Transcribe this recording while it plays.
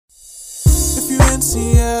in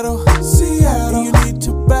Seattle, Seattle. You need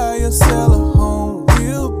to buy or sell a home.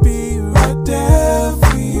 We'll be right there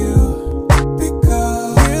for you.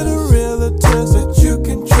 Because we're the realtors that you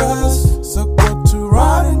can trust. So go to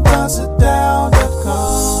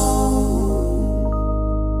ronanddonsitdown.com.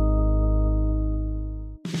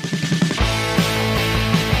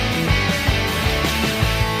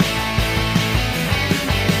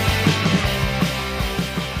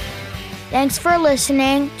 Thanks for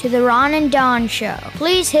listening to the Ron and Don Show.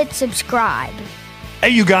 Please hit subscribe. Hey,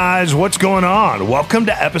 you guys, what's going on? Welcome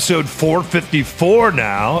to episode 454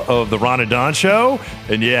 now of the Ron and Don Show.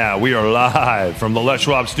 And yeah, we are live from the Les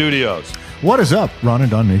Schwab Studios. What is up, Ron and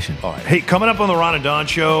Don Nation? All right. Hey, coming up on the Ron and Don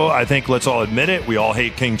Show, I think let's all admit it, we all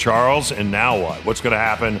hate King Charles. And now what? What's going to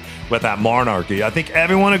happen with that monarchy? I think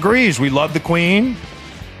everyone agrees. We love the Queen.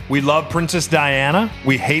 We love Princess Diana.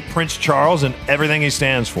 We hate Prince Charles and everything he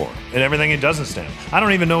stands for and everything he doesn't stand for. I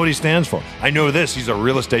don't even know what he stands for. I know this. He's a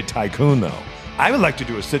real estate tycoon, though. I would like to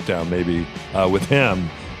do a sit-down maybe with him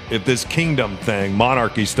if this kingdom thing,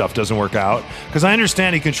 monarchy stuff doesn't work out. Because I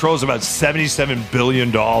understand he controls about $77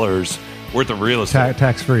 billion worth of real estate.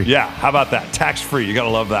 Tax-free. Yeah, how about that? Tax-free. You got to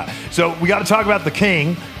love that. So we got to talk about the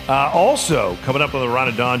king. Also, coming up on the Ron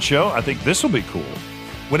and Don Show, I think this will be cool.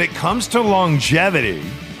 When it comes to longevity,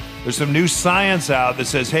 there's some new science out that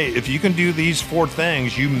says, hey, if you can do these 4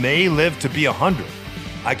 things, you may live to be 100.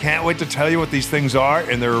 I can't wait to tell you what these things are,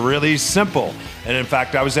 and they're really simple. And in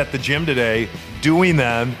fact, I was at the gym today doing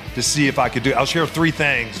them to see if I could do it. I'll share 3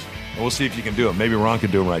 things, and we'll see if you can do them. Maybe Ron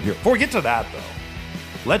can do them right here. Before we get to that,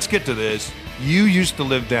 though, let's get to this. You used to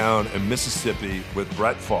live down in Mississippi with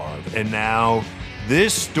Brett Favre, and now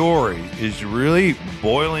this story is really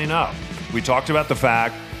boiling up. We talked about the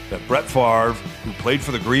fact that Brett Favre, who played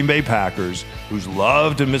for the Green Bay Packers, who's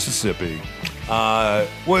loved in Mississippi,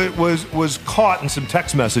 was caught in some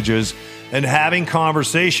text messages and having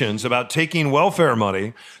conversations about taking welfare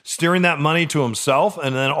money, steering that money to himself,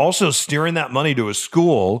 and then also steering that money to a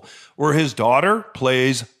school where his daughter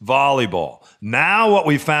plays volleyball. Now what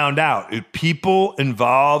we found out, people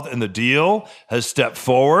involved in the deal has stepped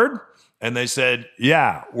forward, and they said,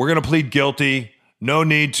 yeah, we're going to plead guilty. No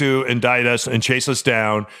need to indict us and chase us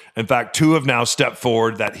down. In fact, 2 have now stepped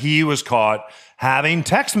forward that he was caught having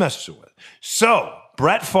text messages with. So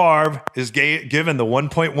Brett Favre is given the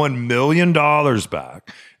 $1.1 million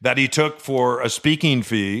back that he took for a speaking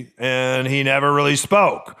fee, and he never really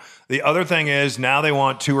spoke. The other thing is now they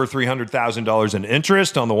want $200,000 or $300,000 in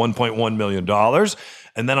interest on the $1.1 million.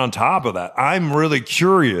 And then on top of that, I'm really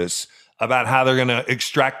curious about how they're going to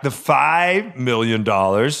extract the $5 million.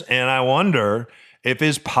 And I wonder if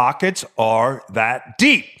his pockets are that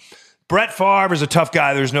deep. Brett Favre is a tough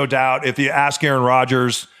guy, there's no doubt. If you ask Aaron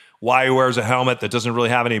Rodgers why he wears a helmet that doesn't really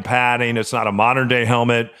have any padding, it's not a modern day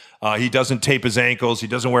helmet. He doesn't tape his ankles. He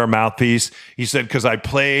doesn't wear a mouthpiece. He said, because I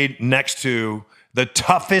played next to the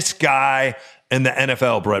toughest guy in the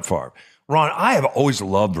NFL, Brett Favre. Ron, I have always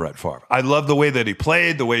loved Brett Favre. I love the way that he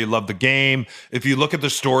played, the way he loved the game. If you look at the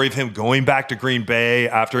story of him going back to Green Bay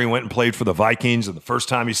after he went and played for the Vikings and the first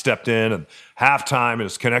time he stepped in and halftime and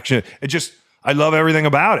his connection, I love everything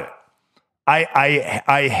about it.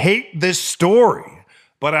 I hate this story,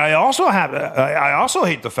 but I also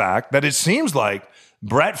hate the fact that it seems like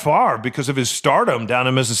Brett Favre, because of his stardom down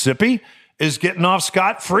in Mississippi, is getting off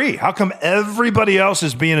scot-free. How come everybody else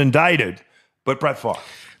is being indicted but Brett Favre?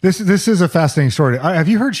 This is a fascinating story. Have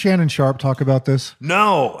you heard Shannon Sharpe talk about this?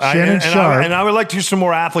 No. Shannon Sharpe. I would like to hear some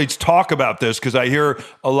more athletes talk about this because I hear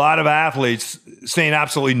a lot of athletes saying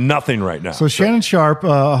absolutely nothing right now. So Shannon Sharpe,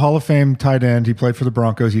 a Hall of Fame tight end, he played for the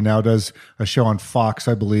Broncos. He now does a show on Fox,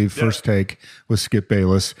 I believe, First Take with Skip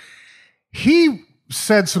Bayless. He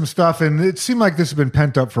said some stuff, and it seemed like this had been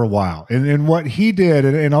pent up for a while. And what he did,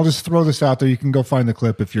 and I'll just throw this out there. You can go find the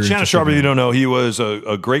clip if you're Shannon Sharpe, if you don't know, he was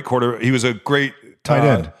a great He was a great tight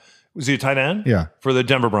end. Was he a tight end? Yeah. For the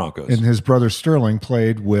Denver Broncos. And his brother Sterling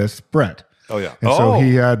played with Brett. Oh, yeah. And so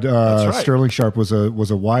he had right. Sterling Sharpe was a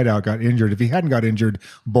wideout, got injured. If he hadn't got injured,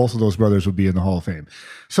 both of those brothers would be in the Hall of Fame.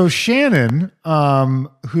 So Shannon,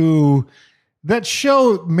 who that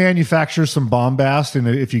show manufactures some bombast, and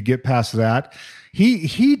if you get past that,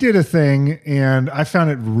 he did a thing, and I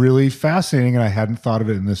found it really fascinating, and I hadn't thought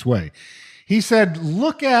of it in this way. He said,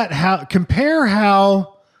 compare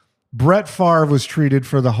how Brett Favre was treated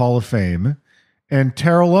for the Hall of Fame and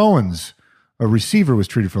Terrell Owens, a receiver, was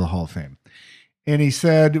treated for the Hall of Fame. And he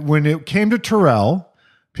said when it came to Terrell,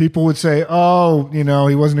 people would say, oh,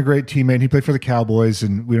 he wasn't a great teammate. He played for the Cowboys,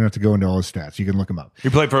 and we don't have to go into all his stats. You can look him up. He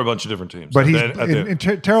played for a bunch of different teams. But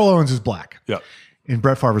Terrell Owens is black. Yeah. And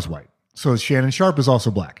Brett Favre is white. So Shannon Sharpe is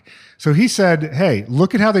also black. So he said, hey,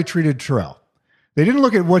 look at how they treated Terrell. They didn't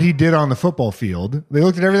look at what he did on the football field. They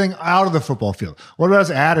looked at everything out of the football field. What about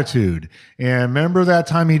his attitude? And remember that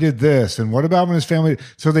time he did this? And what about when his family?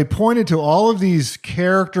 So they pointed to all of these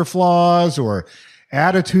character flaws or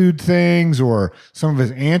attitude things or some of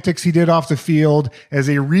his antics he did off the field as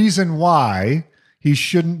a reason why he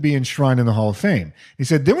shouldn't be enshrined in the Hall of Fame. He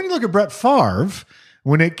said, then when you look at Brett Favre,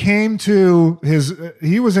 when it came to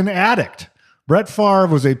he was an addict. Brett Favre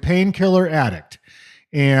was a painkiller addict.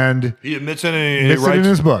 And he admits it, it in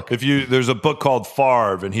his book. There's a book called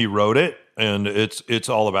Favre, and he wrote it, and it's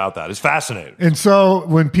all about that. It's fascinating. And so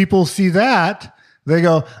when people see that, they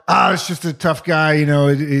go, it's just a tough guy.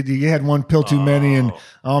 He had one pill too many, and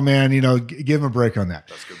man, give him a break on that.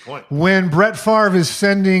 That's a good point. When Brett Favre is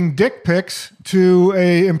sending dick pics to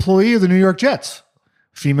a employee of the New York Jets,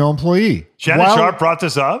 female employee. Shannon Sharp brought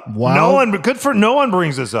this up. No one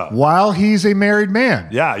brings this up. While he's a married man.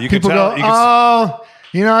 Yeah, people go,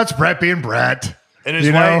 it's Brett being Brett. And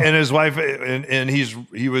his wife,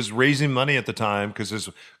 he was raising money at the time because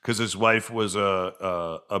his wife was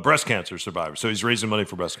a breast cancer survivor. So he's raising money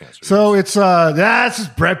for breast cancer. So it's that's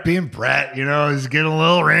just Brett being Brett. He's getting a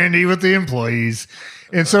little randy with the employees,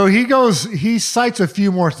 and so he cites a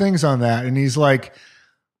few more things on that, and he's like,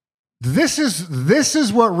 this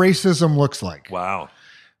is what racism looks like. Wow.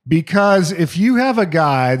 Because if you have a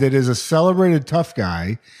guy that is a celebrated tough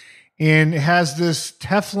guy and has this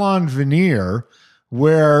Teflon veneer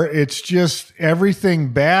where it's just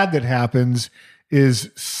everything bad that happens is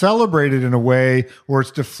celebrated in a way or it's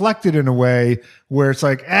deflected in a way where it's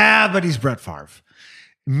like, but he's Brett Favre.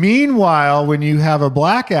 Meanwhile, when you have a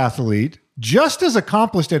black athlete just as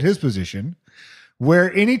accomplished at his position,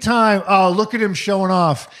 where anytime, look at him showing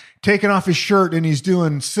off, taking off his shirt and he's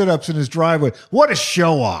doing sit-ups in his driveway. What a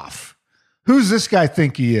show off. Who's this guy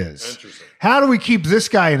think he is? Interesting. How do we keep this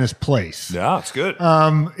guy in his place? Yeah, it's good.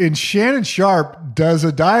 And Shannon Sharp does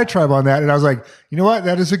a diatribe on that. And I was like, you know what?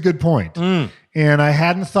 That is a good point. And I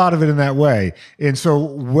hadn't thought of it in that way. And so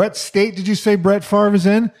what state did you say Brett Favre is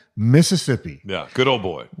in? Mississippi. Yeah, good old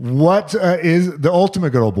boy. What is the ultimate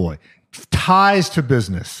good old boy? Ties to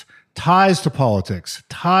business, ties to politics,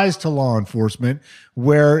 ties to law enforcement,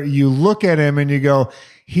 where you look at him and you go,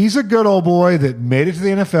 he's a good old boy that made it to the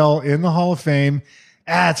NFL in the Hall of Fame.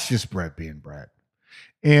 That's just Brett being Brett.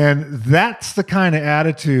 And that's the kind of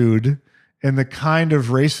attitude and the kind of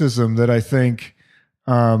racism that I think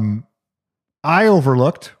I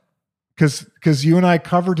overlooked because you and I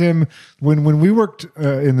covered him when we worked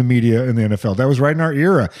in the media in the NFL. That was right in our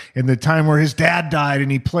era, in the time where his dad died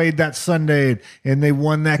and he played that Sunday and they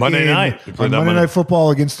won that Monday game night. on Monday Night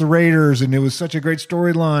Football against the Raiders, and it was such a great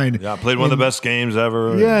storyline. Yeah, played one of the best games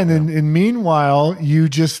ever. Yeah, and meanwhile, you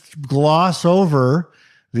just gloss over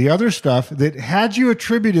the other stuff that had you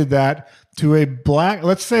attributed that to a black,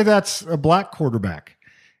 let's say that's a black quarterback,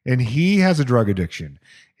 and he has a drug addiction.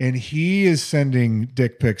 And he is sending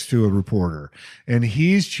dick pics to a reporter, and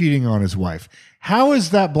he's cheating on his wife. How is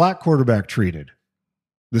that black quarterback treated?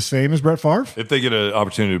 The same as Brett Favre? If they get an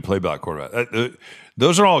opportunity to play black quarterback.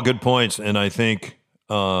 Those are all good points, and I think,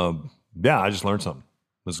 I just learned something.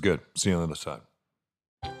 This is good. See you on the other side.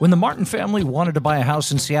 When the Martin family wanted to buy a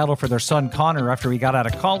house in Seattle for their son Connor after he got out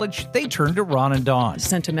of college, they turned to Ron and Dawn.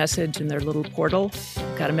 Sent a message in their little portal,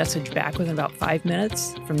 got a message back within about 5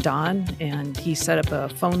 minutes from Don, and he set up a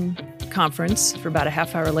phone conference for about a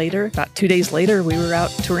half hour later. About 2 days later, we were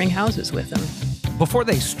out touring houses with him. Before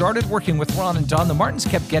they started working with Ron and Dawn, the Martins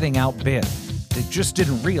kept getting outbid. They just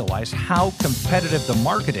didn't realize how competitive the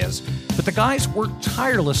market is, but the guys worked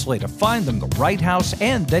tirelessly to find them the right house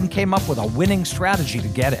and then came up with a winning strategy to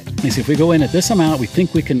get it. They say if we go in at this amount, we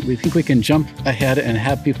think we can jump ahead and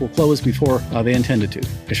have people close before they intended to.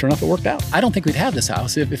 And sure enough, it worked out. I don't think we'd have this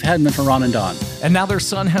house if it hadn't been for Ron and Dawn. And now their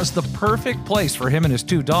son has the perfect place for him and his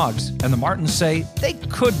 2 dogs, and the Martins say they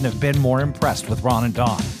couldn't have been more impressed with Ron and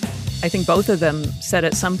Dawn. I think both of them said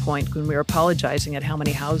at some point when we were apologizing at how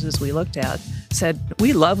many houses we looked at, said,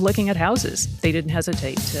 we love looking at houses. They didn't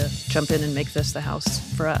hesitate to jump in and make this the house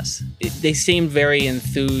for us. They seemed very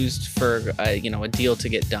enthused for a deal to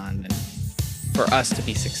get done and for us to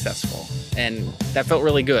be successful. And that felt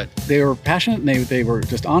really good. They were passionate, and they were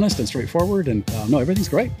just honest and straightforward, and everything's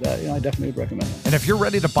great. I definitely would recommend it. And if you're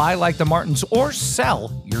ready to buy like the Martins or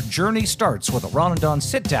sell, your journey starts with a Ron and Dawn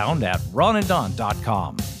sit-down at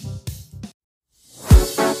ronanddon.com.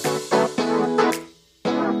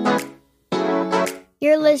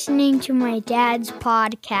 You're listening to my dad's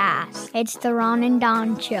podcast. It's the Ron and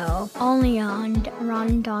Don Show, only on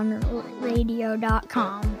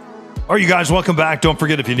ronanddonradio.com. All right, you guys, welcome back. Don't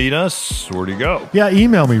forget, if you need us, where do you go? Yeah,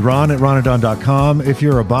 email me, ron@ronandon.com. If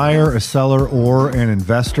you're a buyer, a seller, or an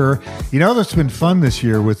investor. You know, that's been fun this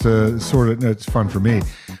year with the it's fun for me.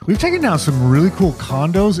 We've taken down some really cool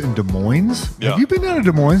condos in Des Moines. Yeah. Have you been down to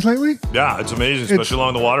Des Moines lately? Yeah, it's amazing, especially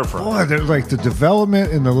along the waterfront. Boy, there's like the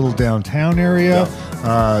development in the little downtown area.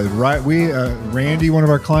 Randy, one of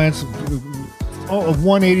our clients, a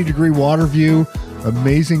 180-degree water view,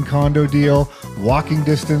 amazing condo deal, walking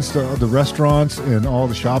distance to the restaurants and all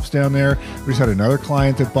the shops down there. We just had another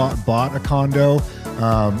client that bought a condo.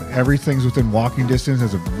 Everything's within walking distance,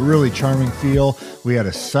 has a really charming feel. We had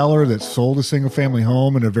a seller that sold a single-family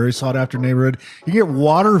home in a very sought-after neighborhood. You get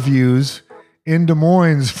water views in Des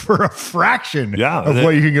Moines for a fraction of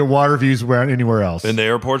what you can get water views anywhere else. And the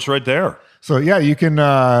airport's right there. So yeah, you can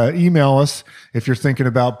email us if you're thinking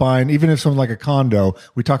about buying, even if something like a condo.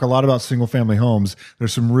 We talk a lot about single family homes.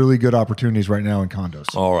 There's some really good opportunities right now in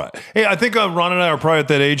condos. All right. Hey, I think Ron and I are probably at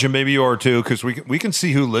that age, and maybe you are too, because we can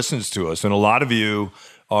see who listens to us. And a lot of you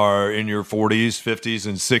are in your 40s, 50s,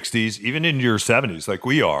 and 60s, even in your 70s, like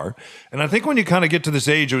we are. And I think when you kind of get to this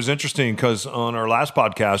age, it was interesting because on our last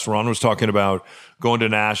podcast, Ron was talking about going to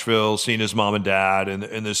Nashville, seeing his mom and dad,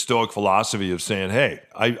 and this stoic philosophy of saying, hey,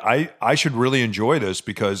 I should really enjoy this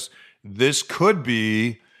because this could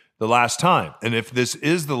be the last time. And if this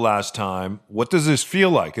is the last time, what does this feel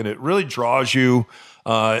like? And it really draws you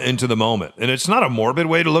into the moment. And it's not a morbid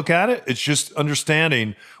way to look at it. It's just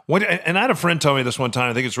understanding what, and I had a friend tell me this one time,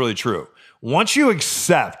 I think it's really true. Once you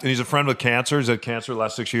accept, and he's a friend with cancer, he's had cancer the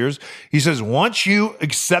last 6 years. He says, once you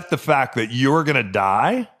accept the fact that you're going to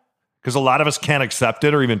die, because a lot of us can't accept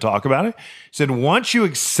it or even talk about it. He said, once you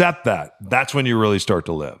accept that, that's when you really start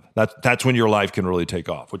to live. That's when your life can really take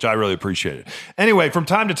off, which I really appreciated. Anyway, from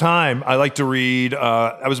time to time, I like to read.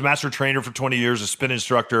 I was a master trainer for 20 years, a spin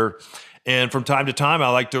instructor. And from time to time, I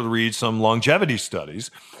like to read some longevity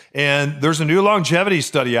studies. And there's a new longevity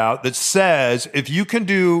study out that says if you can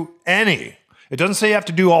do any, it doesn't say you have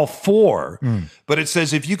to do all four, but it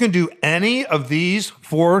says if you can do any of these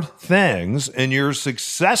four things and you're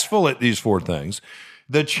successful at these four things,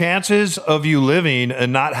 the chances of you living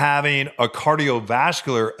and not having a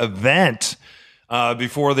cardiovascular event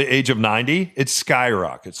before the age of 90, it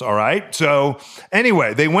skyrockets, all right? So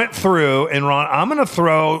anyway, they went through, and Ron, I'm going to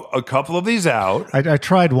throw a couple of these out. I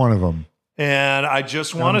tried one of them. And I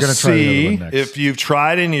just want to see if you've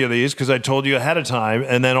tried any of these, because I told you ahead of time.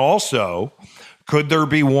 And then also, could there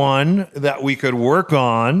be one that we could work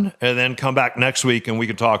on and then come back next week and we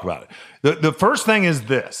can talk about it? The first thing is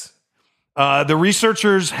this. The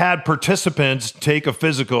researchers had participants take a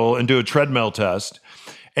physical and do a treadmill test.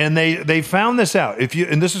 And they found this out.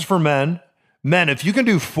 And this is for men, if you can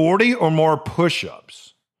do 40 or more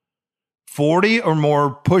push-ups, 40 or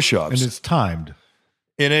more push-ups. And it's timed.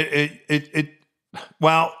 And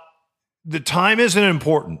well, the time isn't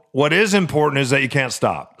important. What is important is that you can't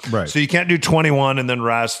stop. Right. So you can't do 21 and then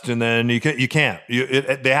rest, and then you can't.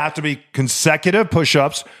 They have to be consecutive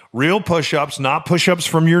push-ups, real push-ups, not push-ups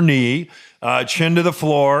from your knee, chin to the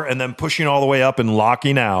floor, and then pushing all the way up and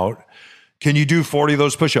locking out. Can you do 40 of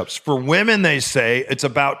those push-ups? For women, they say it's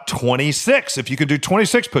about 26. If you could do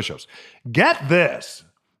 26 push-ups. Get this.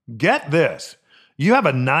 You have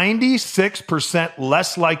a 96%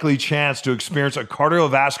 less likely chance to experience a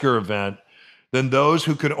cardiovascular event than those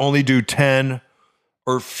who could only do 10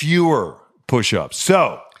 or fewer push-ups.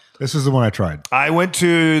 So this is the one I tried. I went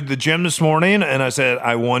to the gym this morning and I said,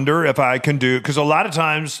 I wonder if I can do, because a lot of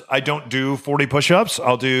times I don't do 40 push-ups.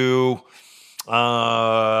 I'll do,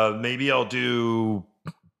 maybe I'll do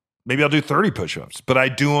 30 push-ups, but I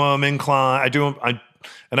do them incline.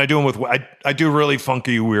 I do really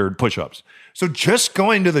funky, weird push-ups. So just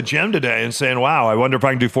going to the gym today and saying, wow, I wonder if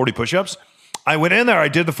I can do 40 push-ups. I went in there, I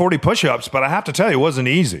did the 40 push-ups, but I have to tell you, it wasn't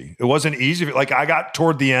easy. It wasn't easy. Like I got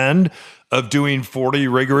toward the end of doing 40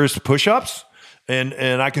 rigorous push-ups,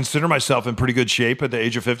 and I consider myself in pretty good shape at the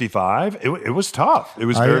age of 55. It was tough. It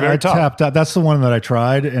was very tough. Tapped out. That's the one that I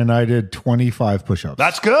tried, and I did 25 push-ups.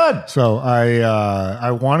 That's good. So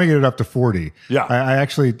I want to get it up to 40. Yeah. I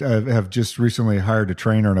actually have just recently hired a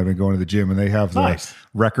trainer, and I've been going to the gym, and they have the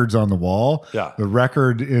records on the wall. Yeah. The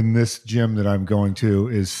record in this gym that I'm going to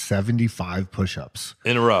is 75 push-ups.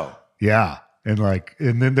 In a row. Yeah.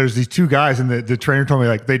 And then there's these two guys, and the trainer told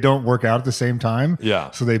me they don't work out at the same time.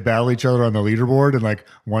 Yeah. So they battle each other on the leaderboard, and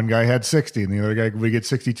one guy had 60 and the other guy would get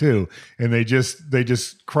 62. And they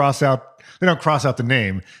just cross out, they don't cross out the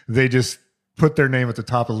name. They just put their name at the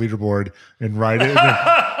top of the leaderboard and write it.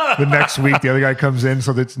 the next week, the other guy comes in,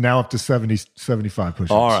 so that's now up to 70, 75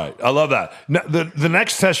 push-ups. All right. I love that. Now, the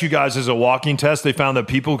next test, you guys, is a walking test. They found that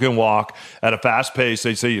people who can walk at a fast pace,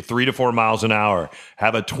 they say 3 to 4 miles an hour,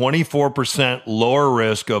 have a 24% lower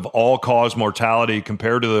risk of all-cause mortality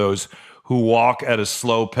compared to those who walk at a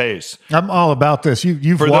slow pace. I'm all about this.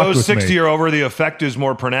 You've For walked those with 60 me. or over, the effect is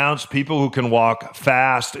more pronounced. People who can walk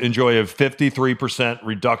fast enjoy a 53%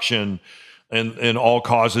 reduction in all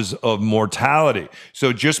causes of mortality.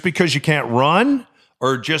 So just because you can't run,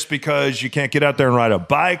 or just because you can't get out there and ride a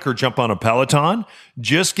bike or jump on a Peloton,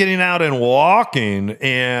 just getting out and walking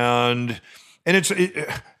and I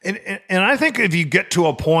think if you get to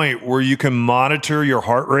a point where you can monitor your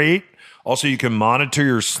heart rate, also you can monitor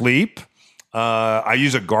your sleep. I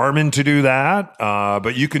use a Garmin to do that,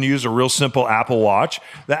 but you can use a real simple Apple Watch.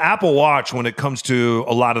 The Apple Watch, when it comes to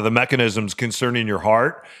a lot of the mechanisms concerning your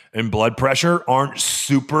heart and blood pressure, aren't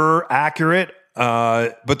super accurate,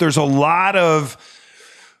 but there's a lot of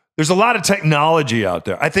technology out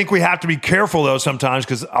there. I think we have to be careful, though, sometimes,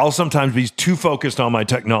 because I'll sometimes be too focused on my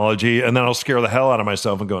technology, and then I'll scare the hell out of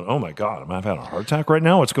myself and going, oh, my God, am I having a heart attack right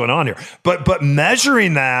now? What's going on here? But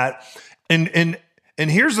measuring that, and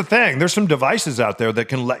here's the thing. There's some devices out there that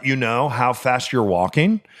can let you know how fast you're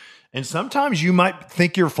walking. And sometimes you might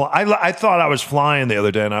think you're flying. I thought I was flying the other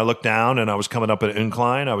day, and I looked down, and I was coming up an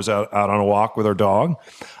incline. I was out on a walk with our dog.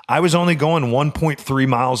 I was only going 1.3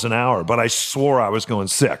 miles an hour, but I swore I was going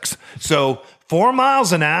 6. So 4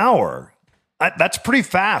 miles an hour, that's pretty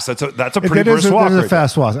fast. That's a pretty brisk walk. That is a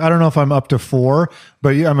fast walk. I don't know if I'm up to 4, but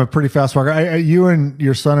yeah, I'm a pretty fast walker. You and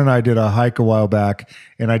your son and I did a hike a while back,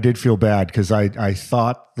 and I did feel bad because I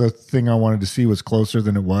thought the thing I wanted to see was closer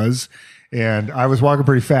than it was. And I was walking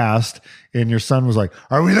pretty fast, and your son was like,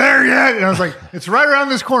 "Are we there yet?" And I was like, "It's right around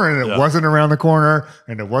this corner." And it wasn't around the corner,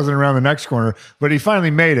 and it wasn't around the next corner. But he finally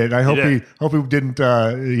made it. I hope he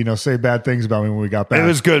didn't say bad things about me when we got back. It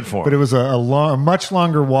was good for him. But it was a much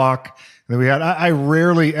longer walk than we had. I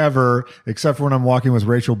rarely ever, except for when I'm walking with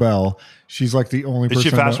Rachel Bell. She's like the only person. Is she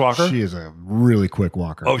a fast walker? She is a really quick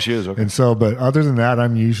walker. Oh, she is. Okay. And so, but other than that,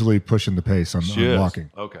 I'm usually pushing the pace on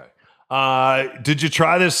walking. Okay. Did you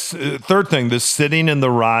try this third thing, the sitting and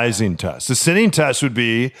the rising test? The sitting test would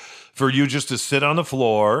be for you just to sit on the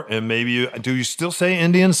floor, and maybe do you still say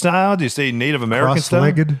Indian style? Do you say Native American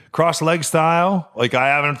style? Cross-legged style? Like, I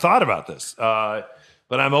haven't thought about this, but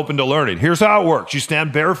I'm open to learning. Here's how it works. You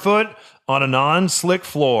stand barefoot on a non-slick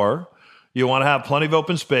floor. You want to have plenty of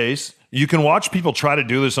open space. You can watch people try to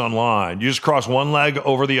do this online. You just cross one leg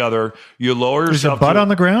over the other. You lower yourself. Is your butt on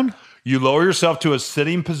the ground? You lower yourself to a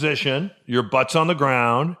sitting position, your butt's on the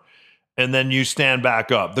ground, and then you stand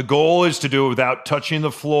back up. The goal is to do it without touching the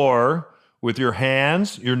floor with your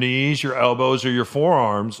hands, your knees, your elbows, or your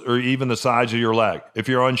forearms, or even the sides of your leg. If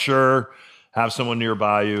you're unsure, have someone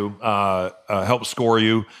nearby you help score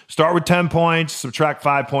you. Start with 10 points, subtract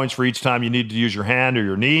 5 points for each time you need to use your hand or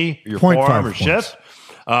your knee, or your forearm or shift.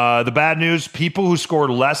 The bad news, people who scored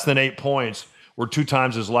less than 8 points were 2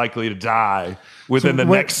 times as likely to die within the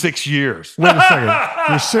next 6 years. Wait a second.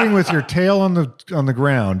 You're sitting with your tail on the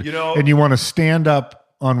ground, and you want to stand up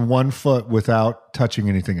on one foot without touching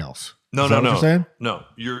anything else. No. What you're saying? No.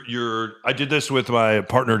 I did this with my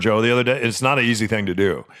partner Joe the other day. It's not an easy thing to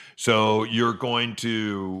do. So you're going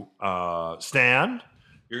to stand.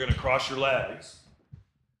 You're going to cross your legs,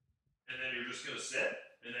 and then you're just going to sit,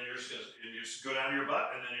 and then you're just going to go down to your butt,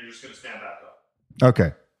 and then you're just going to stand back up.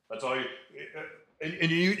 Okay. That's all you.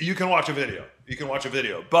 And you can watch a video. You can watch a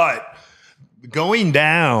video. But going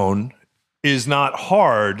down is not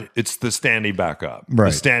hard. It's the standing back up.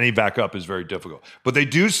 Right. The standing back up is very difficult. But they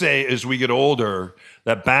do say as we get older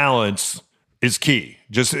that balance is key.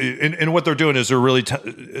 Just and what they're doing is they're really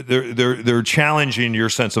they're challenging your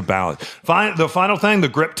sense of balance. The final thing, the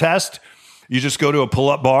grip test. You just go to a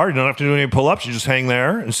pull-up bar. You don't have to do any pull-ups. You just hang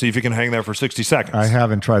there and see if you can hang there for 60 seconds. I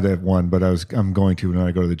haven't tried that one, but I'm going to when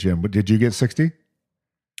I go to the gym. But did you get 60?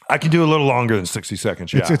 I can do a little longer than 60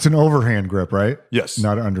 seconds, yeah. It's an overhand grip, right? Yes.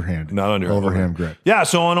 Not underhand. Not underhand. Overhand grip. Yeah,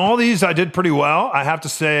 so on all these, I did pretty well. I have to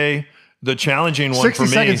say the challenging one for me.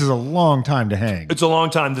 60 seconds is a long time to hang. It's a long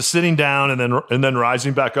time. The sitting down and then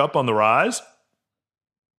rising back up on the rise,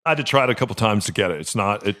 I had to try it a couple times to get it. It's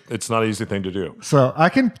not an easy thing to do. So I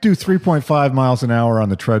can do 3.5 miles an hour on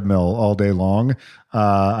the treadmill all day long.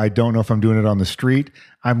 I don't know if I'm doing it on the street.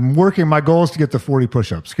 I'm working. My goal is to get to 40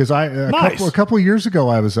 push-ups because a couple of years ago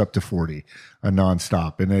I was up to 40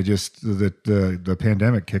 nonstop, and I just the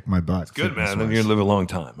pandemic kicked my butt. It's good, man. Then you're gonna live a long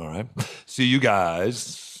time. All right. See you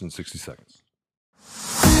guys in 60 seconds.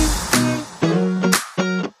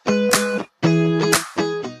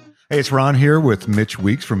 Hey, it's Ron here with Mitch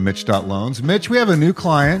Weeks from Mitch.Loans. Mitch, we have a new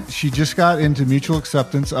client. She just got into mutual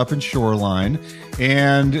acceptance up in Shoreline,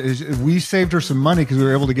 and we saved her some money because we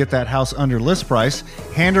were able to get that house under list price,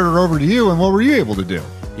 handed her over to you, and what were you able to do?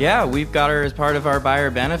 Yeah, we've got her as part of our buyer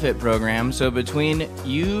benefit program. So between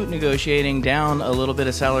you negotiating down a little bit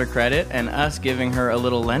of seller credit and us giving her a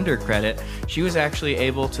little lender credit, she was actually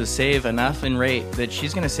able to save enough in rate that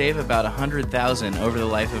she's going to save about $100,000 over the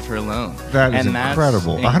life of her loan. That is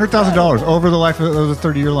incredible. $100,000 over the life of the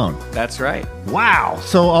 30-year loan. That's right. Wow.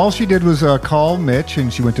 So all she did was call Mitch,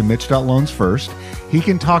 and she went to Mitch.Loans first. He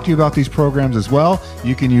can talk to you about these programs as well.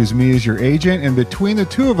 You can use me as your agent. And between the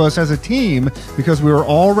two of us as a team, because we were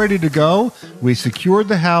all ready to go, we secured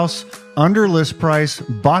the house under list price,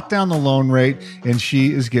 bought down the loan rate, and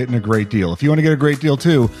she is getting a great deal. If you want to get a great deal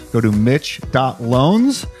too, go to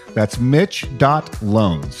Mitch.Loans. That's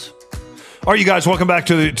Mitch.Loans. All right, you guys, welcome back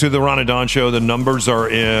to the Ron and Don Show. The numbers are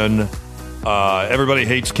in. Everybody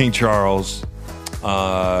hates King Charles.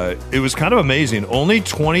 It was kind of amazing. Only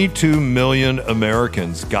 22 million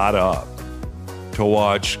Americans got up to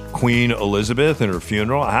watch Queen Elizabeth and her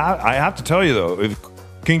funeral. I have to tell you, though, if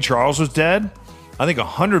King Charles was dead, I think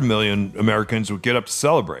 100 million Americans would get up to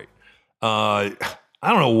celebrate. I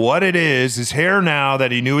don't know what it is. His hair now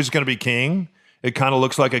that he knew he was going to be king, it kind of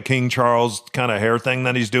looks like a King Charles kind of hair thing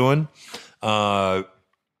that he's doing.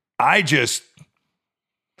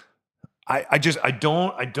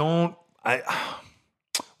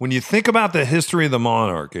 When you think about the history of the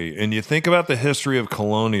monarchy and you think about the history of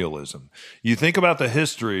colonialism, you think about the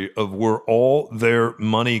history of where all their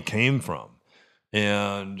money came from.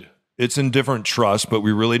 And it's in different trusts, but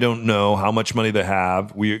we really don't know how much money they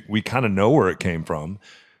have. We kind of know where it came from.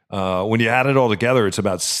 When you add it all together, it's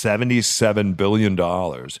about $77 billion.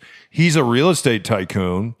 He's a real estate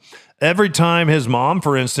tycoon. Every time his mom,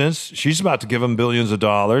 for instance, she's about to give him billions of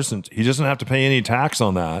dollars, and he doesn't have to pay any tax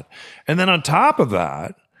on that. And then on top of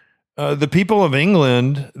that, the people of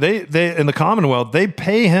England, they in the Commonwealth, they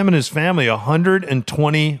pay him and his family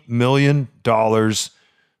 $120 million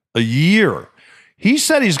a year. He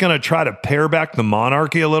said he's going to try to pare back the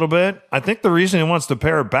monarchy a little bit. I think the reason he wants to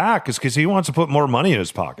pare it back is because he wants to put more money in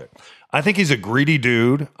his pocket. I think he's a greedy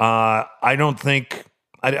dude. I think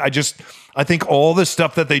all the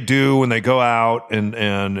stuff that they do when they go out and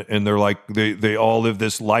they're like they all live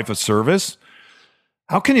this life of service.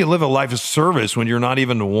 How can you live a life of service when you're not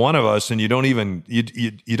even one of us and you don't even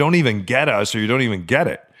get us, or you don't even get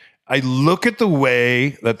it? I look at the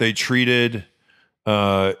way that they treated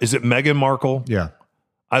is it Meghan Markle? Yeah.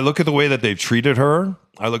 I look at the way that they've treated her.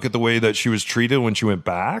 I look at the way that she was treated when she went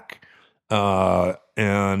back.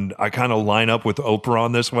 And I kind of line up with Oprah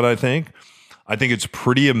on this one, I think. I think it's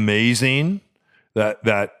pretty amazing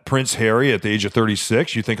that Prince Harry, at the age of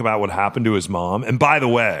 36, you think about what happened to his mom. And by the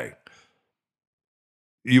way,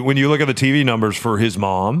 when you look at the TV numbers for his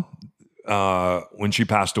mom when she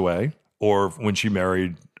passed away, or when she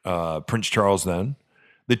married Prince Charles then,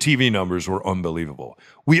 the TV numbers were unbelievable.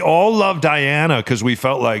 We all loved Diana because we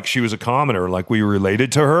felt like she was a commoner, like we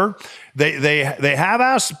related to her. They have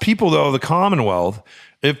asked people, though, of the Commonwealth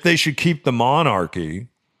if they should keep the monarchy.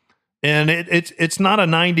 And it's not a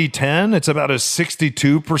 90-10. It's about a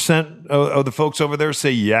 62% of the folks over there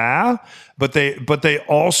say yeah, but they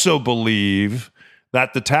also believe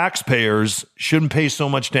that the taxpayers shouldn't pay so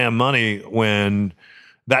much damn money when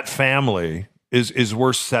that family is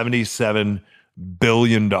worth $77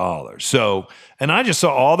 billion. So, and I just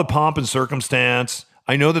saw all the pomp and circumstance.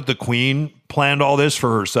 I know that the Queen planned all this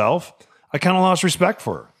for herself. I kind of lost respect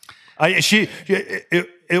for her.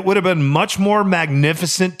 It would have been much more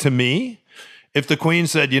magnificent to me if the Queen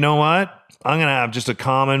said, you know what, I'm going to have just a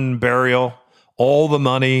common burial. All the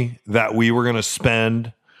money that we were going to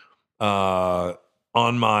spend on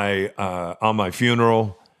my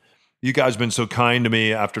funeral. You guys have been so kind to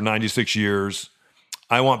me after 96 years.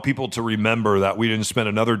 I want people to remember that we didn't spend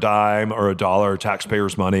another dime or a dollar of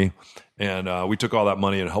taxpayers' money. And we took all that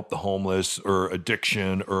money and helped the homeless or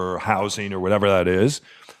addiction or housing or whatever that is.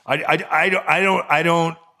 I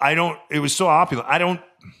don't, it was so opulent. I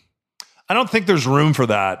don't think there's room for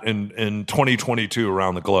that in 2022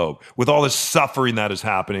 around the globe with all this suffering that is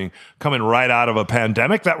happening, coming right out of a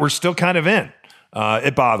pandemic that we're still kind of in.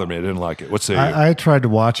 It bothered me. I didn't like it. What's the? I tried to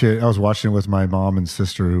watch it. I was watching it with my mom and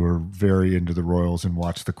sister, who were very into the royals and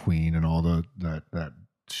watched the Queen and all that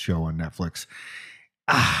show on Netflix.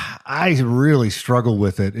 I really struggle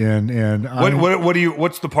with it, and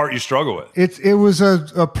what's the part you struggle with? It was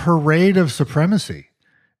a parade of supremacy.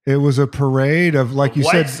 It was a parade of, like you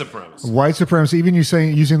said, white supremacy. Even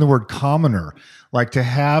using the word commoner, like to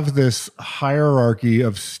have this hierarchy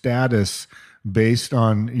of status based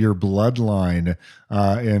on your bloodline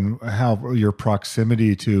and how your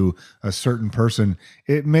proximity to a certain person,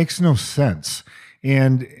 it makes no sense.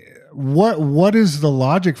 And what is the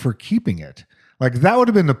logic for keeping it? Like, that would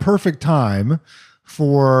have been the perfect time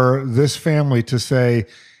for this family to say,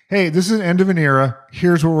 hey, this is an end of an era.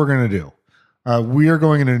 Here's what we're going to do. We are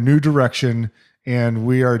going in a new direction, and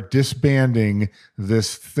we are disbanding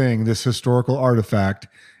this thing, this historical artifact,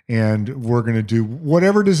 and we're going to do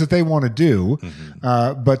whatever it is that they want to do.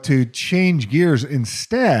 But to change gears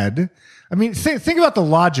instead, I mean, think about the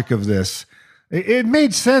logic of this. It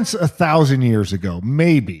made sense 1,000 years ago,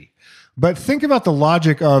 maybe. But think about the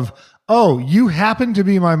logic of, oh, you happen to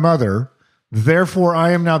be my mother, therefore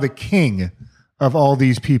I am now the king of all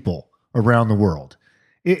these people around the world.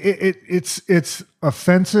 It's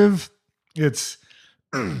offensive. It's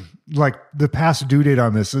like the past due date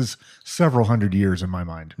on this is several hundred years in my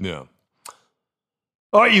mind. Yeah.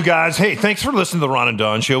 All right, you guys. Hey, thanks for listening to the Ron and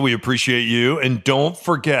Don Show. We appreciate you. And don't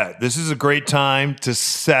forget, this is a great time to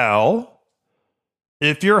sell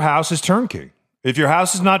if your house is turnkey. If your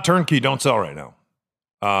house is not turnkey, don't sell right now.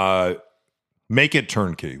 Make it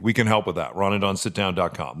turnkey. We can help with that.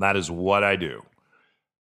 RonandDonSitDown.com. That is what I do.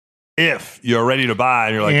 If you're ready to buy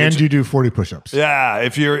and you're like, and you do 40 push-ups. Yeah.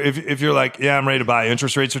 If you're like, yeah, I'm ready to buy.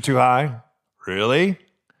 Interest rates are too high. Really?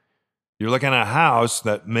 You're looking at a house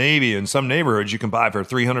that maybe in some neighborhoods you can buy for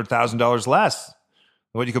 $300,000 less than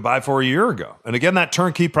what you could buy for a year ago. And again, that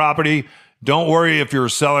turnkey property, don't worry if you're a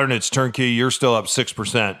seller and it's turnkey, you're still up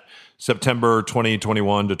 6% September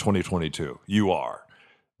 2021 to 2022. You are.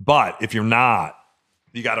 But if you're not,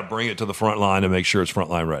 you got to bring it to the front line to make sure it's front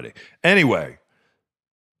line ready. Anyway,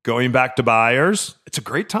 going back to buyers, it's a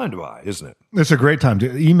great time to buy, isn't it? It's a great time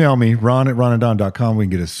to email me, ron@ronandon.com. We can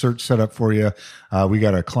get a search set up for you. We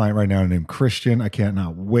got a client right now named Christian. I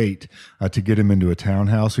cannot wait to get him into a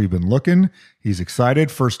townhouse. We've been looking. He's excited.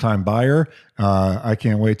 First time buyer. I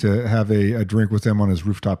can't wait to have a drink with him on his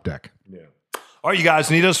rooftop deck. Yeah. All right, you guys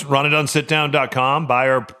need us, ronandonsitdown.com. Buy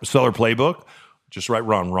our seller playbook. Just write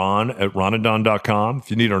ron@ronandon.com. If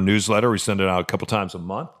you need our newsletter, we send it out a couple times a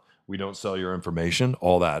month. We don't sell your information.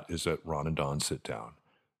 All that is at ronandonsitdown.com.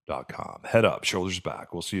 Head up, shoulders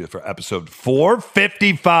back. We'll see you for episode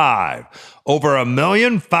 455. Over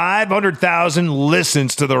 1,500,000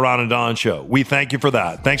 listens to the Ron and Don Show. We thank you for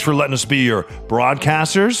that. Thanks for letting us be your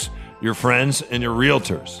broadcasters, your friends, and your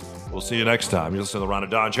realtors. We'll see you next time. You listen to the Ron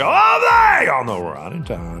and Don Show all day on the Ron and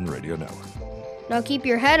Don Radio Network. Now keep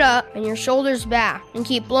your head up and your shoulders back and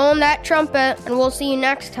keep blowing that trumpet, and we'll see you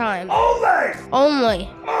next time. Only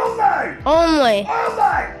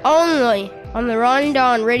on the Ron and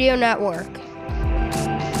Don Radio Network.